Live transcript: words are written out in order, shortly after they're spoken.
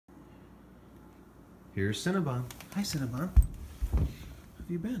Here's Cinnabon. Hi, Cinnabon. How have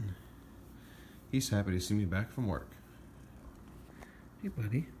you been? He's happy to see me back from work. Hey,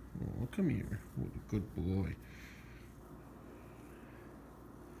 buddy. Oh, come here. What a good boy.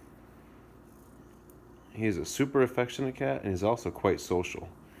 He's a super affectionate cat, and he's also quite social.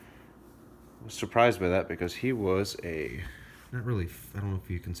 I was surprised by that because he was not really, I don't know if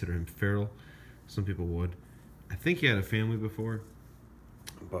you consider him feral. Some people would. I think he had a family before,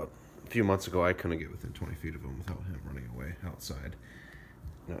 but a few months ago I couldn't get within 20 feet of him without him running away outside.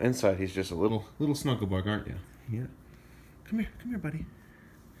 Now inside he's just a little snuggle bug, aren't you? Yeah. Come here, buddy.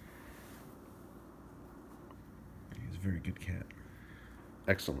 He's a very good cat.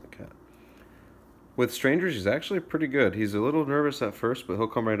 Excellent cat. With strangers, he's actually pretty good. He's a little nervous at first, but he'll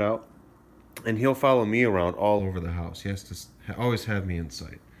come right out. And he'll follow me around all over the house. He has to always have me in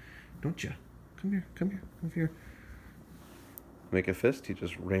sight. Don't you? Come here, come here. Make a fist, he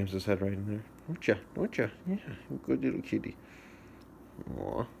just rams his head right in there. Don't you? Yeah, good little kitty.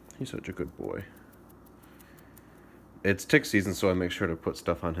 Aw, he's such a good boy. It's tick season, so I make sure to put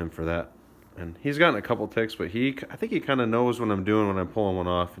stuff on him for that. And he's gotten a couple ticks, but I think he kind of knows what I'm doing when I'm pulling one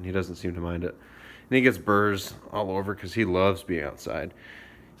off, and he doesn't seem to mind it. And he gets burrs all over because he loves being outside.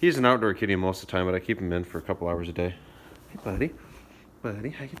 He's an outdoor kitty most of the time, but I keep him in for a couple hours a day. Hey, buddy.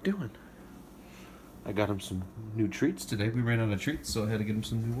 Buddy, how you doing? I got him some new treats today. We ran out of treats, so I had to get him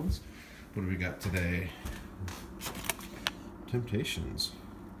some new ones. What do we got today? Temptations.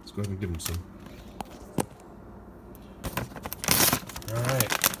 Let's go ahead and give him some. All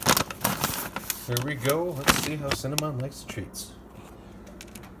right. Here we go. Let's see how Cinnabon likes the treats. I'm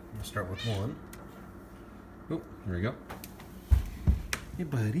going to start with one. Oh, here we go. Hey,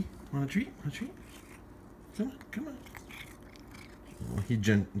 buddy. Want a treat? Come on. Oh, he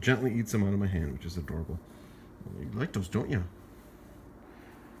gently eats them out of my hand, which is adorable. Oh, you like those, don't you?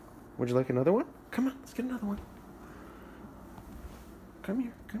 Would you like another one? Come on, let's get another one. Come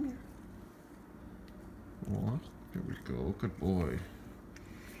here. Oh, there we go. Good boy.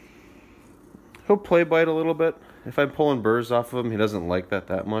 He'll play bite a little bit. If I'm pulling burrs off of him, he doesn't like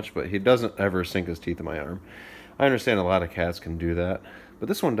that much, but he doesn't ever sink his teeth in my arm. I understand a lot of cats can do that, but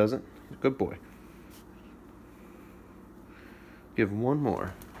this one doesn't. Good boy. Give him one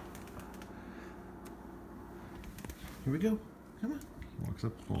more. Here we go. Come on. He walks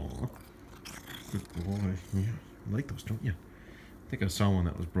up. Aw. Good boy. Yeah. You like those, don't you? I think I saw one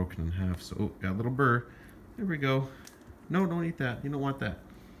that was broken in half. So, oh, got a little burr. There we go. No, don't eat that. You don't want that.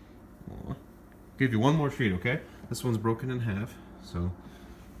 Aw. Give you one more treat, okay? This one's broken in half. So,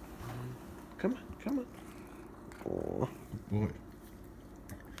 come on. Oh, boy.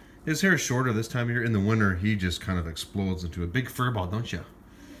 His hair is shorter this time of year. In the winter, he just kind of explodes into a big fur ball, don't you?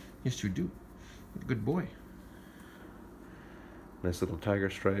 Yes, you do. Good boy. Nice little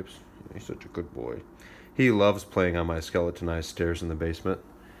tiger stripes. He's such a good boy. He loves playing on my skeletonized stairs in the basement.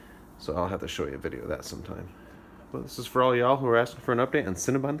 So I'll have to show you a video of that sometime. Well, this is for all y'all who are asking for an update on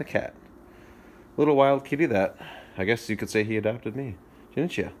Cinnabon the Cat. Little wild kitty that, I guess you could say he adopted me.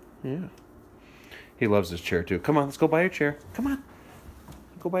 Didn't you? Yeah. He loves his chair too. Come on, let's go buy your chair. Come on.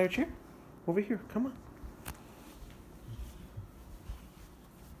 Go buy your chair. Over here. Come on.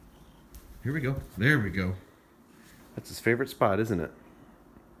 Here we go. There we go. That's his favorite spot, isn't it?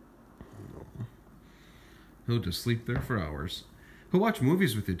 He'll just sleep there for hours. He'll watch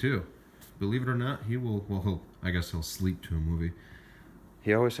movies with you too. Believe it or not, he will. Well, I guess he'll sleep to a movie.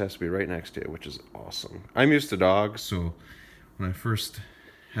 He always has to be right next to you, which is awesome. I'm used to dogs, so when I first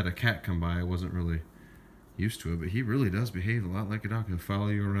had a cat come by, I wasn't really used to it, but he really does behave a lot like a dog. He'll follow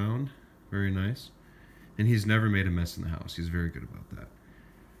you around. Very nice. And he's never made a mess in the house. He's very good about that.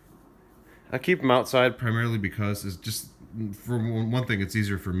 I keep him outside primarily because it's just, for one thing, it's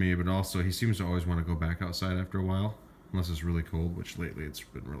easier for me, but also he seems to always want to go back outside after a while, unless it's really cold, which lately it's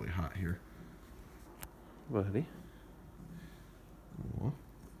been really hot here. Buddy. Aww.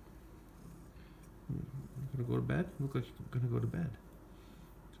 You gonna go to bed? Look like you're gonna go to bed.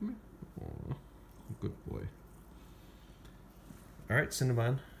 Come here. Aww. Good boy. All right,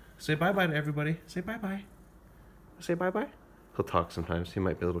 Cinnabon. Say bye-bye to everybody. Say bye-bye. Say bye-bye. He'll talk sometimes. He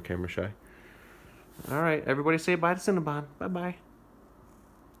might be a little camera shy. All right, everybody say bye to Cinnabon. Bye-bye.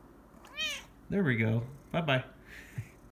 There we go. Bye-bye.